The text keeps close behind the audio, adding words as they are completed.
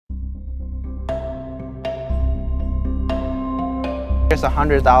Here's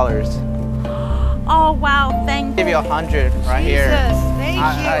 $100. Oh wow, thank you. Give you 100 right here. Jesus, thank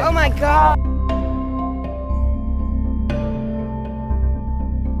you. Oh my God.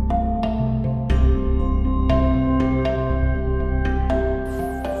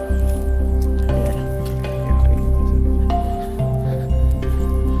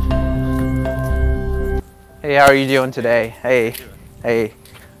 Hey, how are you doing today? Hey, hey,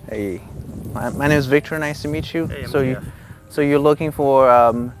 hey. My name is Victor. Nice to meet you. Hey, So you're looking for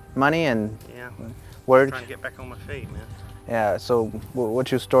money and yeah, work? trying to get back on my feet, man. Yeah. So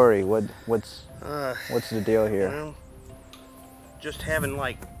what's your story? What's the deal here? Well, just having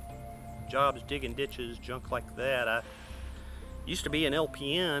like jobs digging ditches, junk like that. I used to be an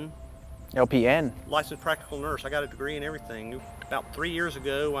LPN. LPN. Licensed practical nurse. I got a degree in everything. About 3 years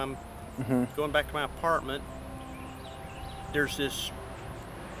ago, I'm going back to my apartment. There's this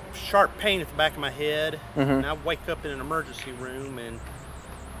sharp pain at the back of my head, and I wake up in an emergency room and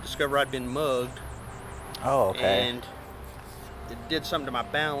discover I'd been mugged. Oh, okay. And it did something to my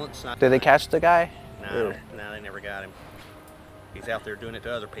balance. Did they catch the guy? No, no, they never got him. He's out there doing it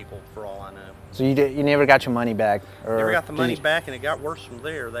to other people, for all I know. So you never got your money back? Or never got the money back, and it got worse from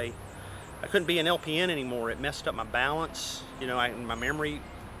there. I couldn't be an LPN anymore. It messed up my balance. You know, my memory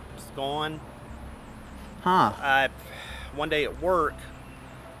was gone. Huh. One day at work,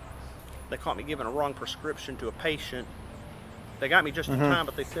 they caught me giving a wrong prescription to a patient. They got me just in time,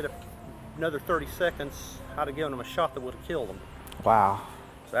 but they said if another 30 seconds, I'd have given them a shot that would have killed them. Wow.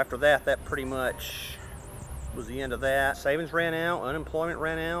 So after that, that pretty much was the end of that. Savings ran out, unemployment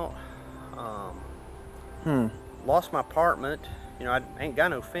ran out. Lost my apartment. You know, I ain't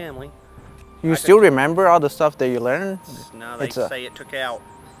got no family. You still remember all the stuff that you learned? No, they say it took out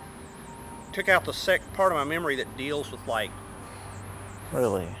the part of my memory that deals with like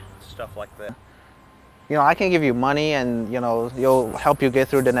Really? stuff like that. You know, I can give you money and, you know, you'll help you get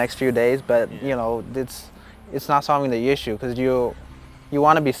through the next few days, but, you know, it's not solving the issue because you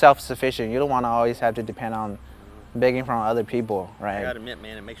want to be self-sufficient. You don't want to always have to depend on begging from other people, right? I gotta admit,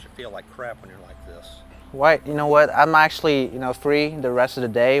 man, it makes you feel like crap when you're like this. Why? You know what? I'm actually, you know, free the rest of the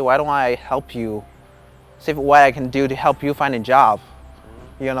day. Why don't I help you? See what I can do to help you find a job.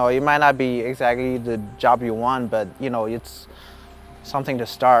 You know, it might not be exactly the job you want, but, you know, it's something to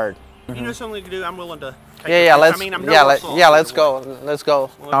start. You know something to do? I'm willing to take let's go.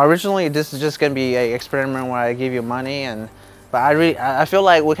 Now, originally, this is just gonna be an experiment where I give you money, but I feel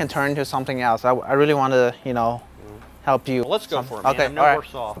like we can turn into something else. I really want to, you know, help you. Well, let's go for it, man. Okay, I'm no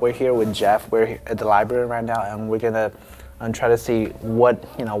worse off. We're here with Jeff. We're here at the library right now, and we're gonna try to see what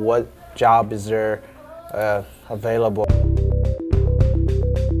job is there available.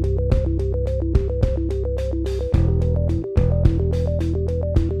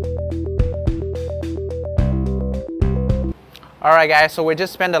 All right, guys, so we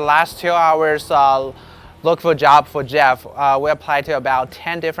just spent the last 2 hours looking for a job for Jeff. We applied to about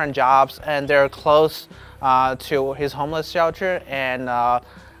 10 different jobs, and they're close to his homeless shelter and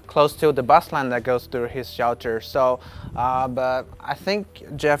close to the bus line that goes through his shelter. So, but I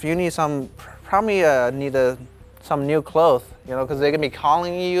think, Jeff, you need some new clothes, you know, because they're gonna be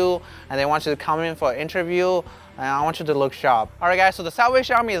calling you and they want you to come in for an interview. And I want you to look sharp. All right, guys, so the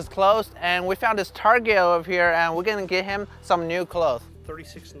Salvation Army is closed, and we found this Target over here, and we're gonna get him some new clothes.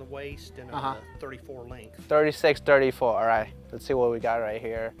 36 in the waist and 34 length. 36, 34, all right. Let's see what we got right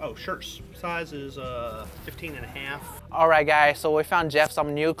here. Oh, shirt size is 15 and a half. All right, guys, so we found Jeff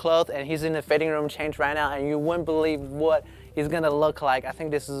some new clothes, and he's in the fitting room change right now, and you wouldn't believe what he's gonna look like. I think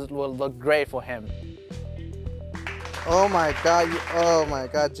this will look great for him. Oh my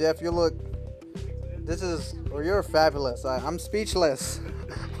God, Jeff, you look, you're fabulous. I'm speechless.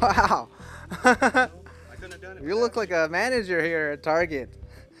 Wow. You look like a manager here at Target.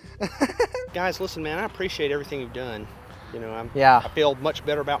 Guys, listen, man, I appreciate everything you've done. You know, I feel much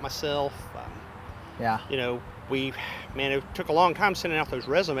better about myself. You know, it took a long time sending out those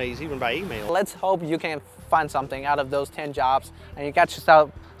resumes, even by email. Let's hope you can find something out of those 10 jobs, and you got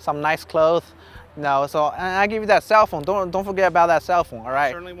yourself some nice clothes. No, so and I give you that cell phone. Don't forget about that cell phone. All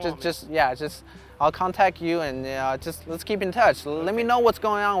right. Certainly won't. Just I'll contact you, and just let's keep in touch. Okay. Let me know what's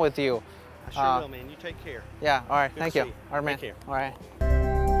going on with you. I sure will, man. You take care. Yeah. All right. Thank you. All right, man. Take care. All right.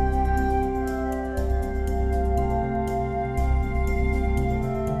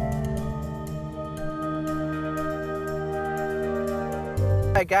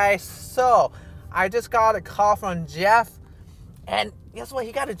 Alright, guys. So I just got a call from Jeff, and guess what?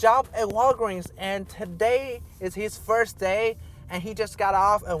 He got a job at Walgreens, and today is his first day, and he just got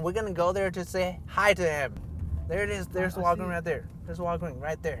off, and we're gonna go there to say hi to him. There it is. There's Walgreens right there. There's Walgreens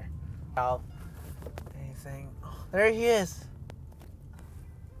right there. Anything? Oh, there he is.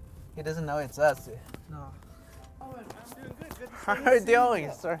 He doesn't know it's us. No. Oh, I'm doing good. How are you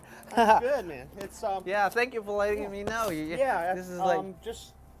doing, sir? Good, man. It's Yeah, thank you for letting me know. yeah. This is like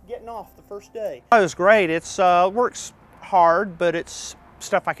just getting off the first day. Oh, it was great. It's works hard, but it's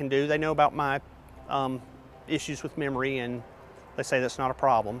stuff I can do. They know about my issues with memory, and they say that's not a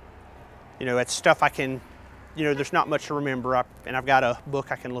problem. You know, it's stuff I can. You know, there's not much to remember, and I've got a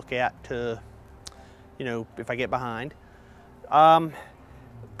book I can look at to, you know, if I get behind.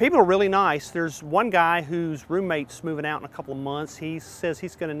 People are really nice. There's one guy whose roommate's moving out in a couple of months. He says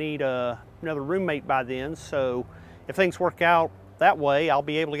he's going to need another roommate by then, so if things work out that way, I'll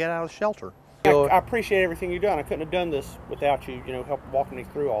be able to get out of the shelter. I appreciate everything you've done. I couldn't have done this without you, you know, help walking me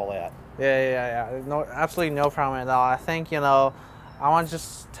through all that. Yeah. No, absolutely no problem at all. I think, you know, I want to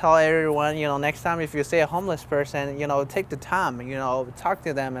just tell everyone, you know, next time if you see a homeless person, you know, take the time, you know, talk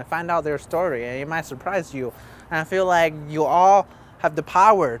to them and find out their story, and it might surprise you. And I feel like you all have the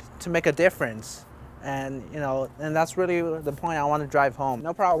power to make a difference, and you know, and that's really the point I want to drive home.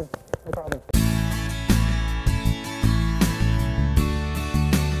 No problem. No problem.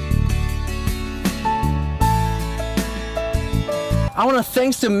 I want to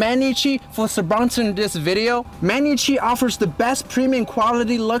thank to Mainichi for sponsoring this video. Mainichi offers the best premium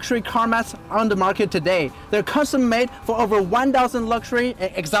quality luxury car mats on the market today. They're custom made for over 1,000 luxury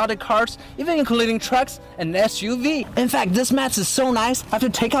and exotic cars, even including trucks and SUV. In fact, this mat is so nice, I have to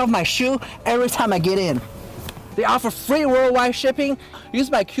take off my shoe every time I get in. They offer free worldwide shipping. Use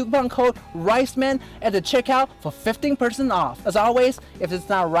my coupon code RICEMAN at the checkout for 15% off. As always, if it's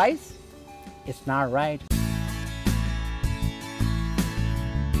not rice, it's not right.